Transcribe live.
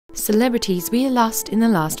Celebrities we lost in the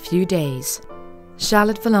last few days.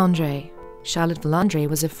 Charlotte Villandré. Charlotte Villandré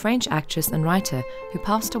was a French actress and writer who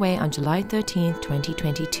passed away on July 13,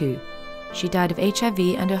 2022. She died of HIV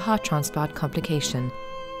and a heart transplant complication.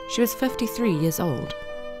 She was 53 years old.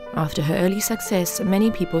 After her early success,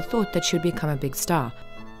 many people thought that she would become a big star,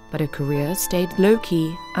 but her career stayed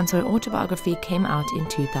low-key until her autobiography came out in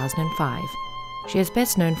 2005. She is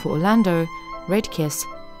best known for Orlando, Red Kiss,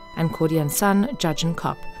 and Cordy & Son, Judge and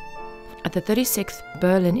Cop. At the 36th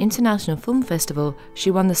Berlin International Film Festival,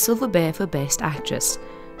 she won the Silver Bear for Best Actress.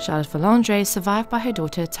 Charlotte Villandré is survived by her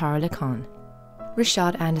daughter Tara Lecan.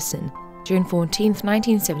 Richard Anderson, June 14,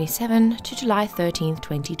 1977 to July 13,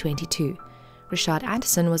 2022. Richard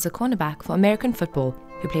Anderson was a cornerback for American football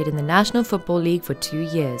who played in the National Football League for 2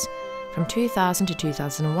 years. From 2000 to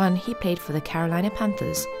 2001, he played for the Carolina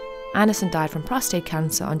Panthers. Anderson died from prostate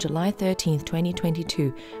cancer on July 13,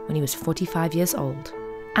 2022, when he was 45 years old.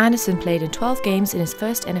 Anderson played in 12 games in his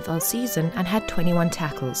first NFL season and had 21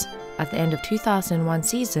 tackles. At the end of 2001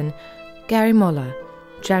 season, Gary Moeller,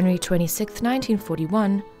 January 26,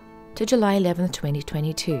 1941 to July 11,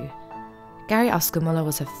 2022. Gary Oscar Moeller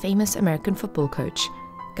was a famous American football coach.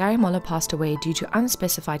 Gary Moeller passed away due to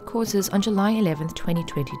unspecified causes on July 11,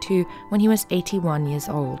 2022 when he was 81 years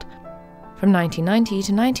old. From 1990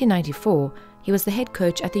 to 1994, he was the head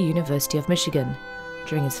coach at the University of Michigan.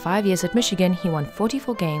 During his 5 years at Michigan, he won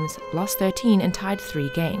 44 games, lost 13 and tied 3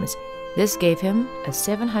 games. This gave him a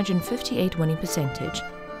 758 winning percentage.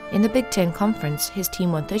 In the Big Ten Conference, his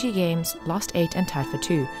team won 30 games, lost 8 and tied for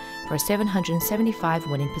 2, for a 775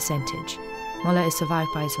 winning percentage. Moeller is survived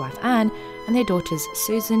by his wife Anne and their daughters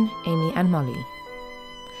Susan, Amy and Molly.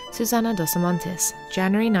 Susana dos Montes,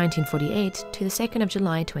 January 1948 to the 2nd of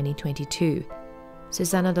July 2022.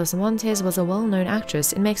 Susana dos Montes was a well-known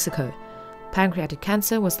actress in Mexico. Pancreatic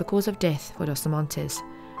cancer was the cause of death for Dos Montes.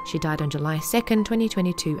 She died on July 2,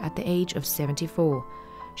 2022 at the age of 74.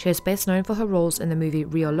 She is best known for her roles in the movie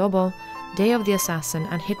Rio Lobo, Day of the Assassin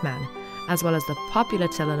and Hitman, as well as the popular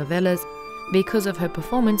telenovelas. Because of her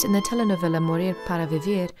performance in the telenovela Morir para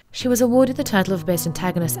Vivir, she was awarded the title of Best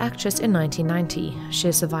Antagonist Actress in 1990. She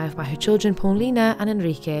is survived by her children Paulina and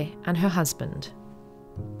Enrique and her husband.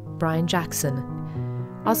 Brian Jackson.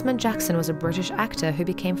 Osmond Jackson was a British actor who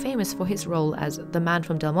became famous for his role as the man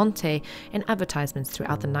from Del Monte in advertisements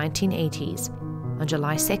throughout the 1980s. On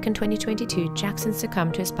July 2, 2022, Jackson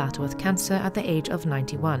succumbed to his battle with cancer at the age of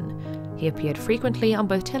 91. He appeared frequently on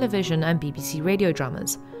both television and BBC radio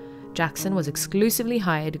dramas. Jackson was exclusively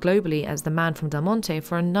hired globally as the man from Del Monte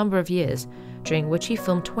for a number of years, during which he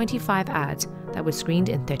filmed 25 ads that were screened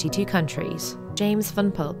in 32 countries. James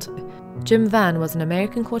Van Pelt. Jim Van was an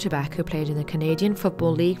American quarterback who played in the Canadian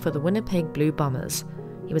Football League for the Winnipeg Blue Bombers.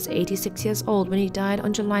 He was 86 years old when he died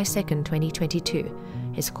on July 2,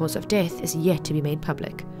 2022. His cause of death is yet to be made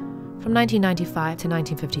public. From 1995 to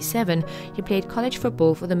 1957, he played college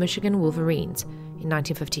football for the Michigan Wolverines. In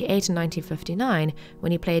 1958 and 1959,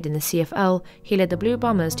 when he played in the CFL, he led the Blue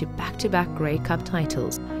Bombers to back-to-back Grey Cup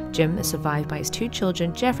titles. Jim is survived by his 2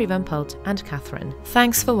 children, Jeffrey Van Pelt and Catherine.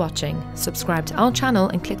 Thanks for watching. Subscribe to our channel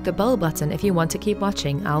and click the bell button if you want to keep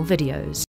watching our videos.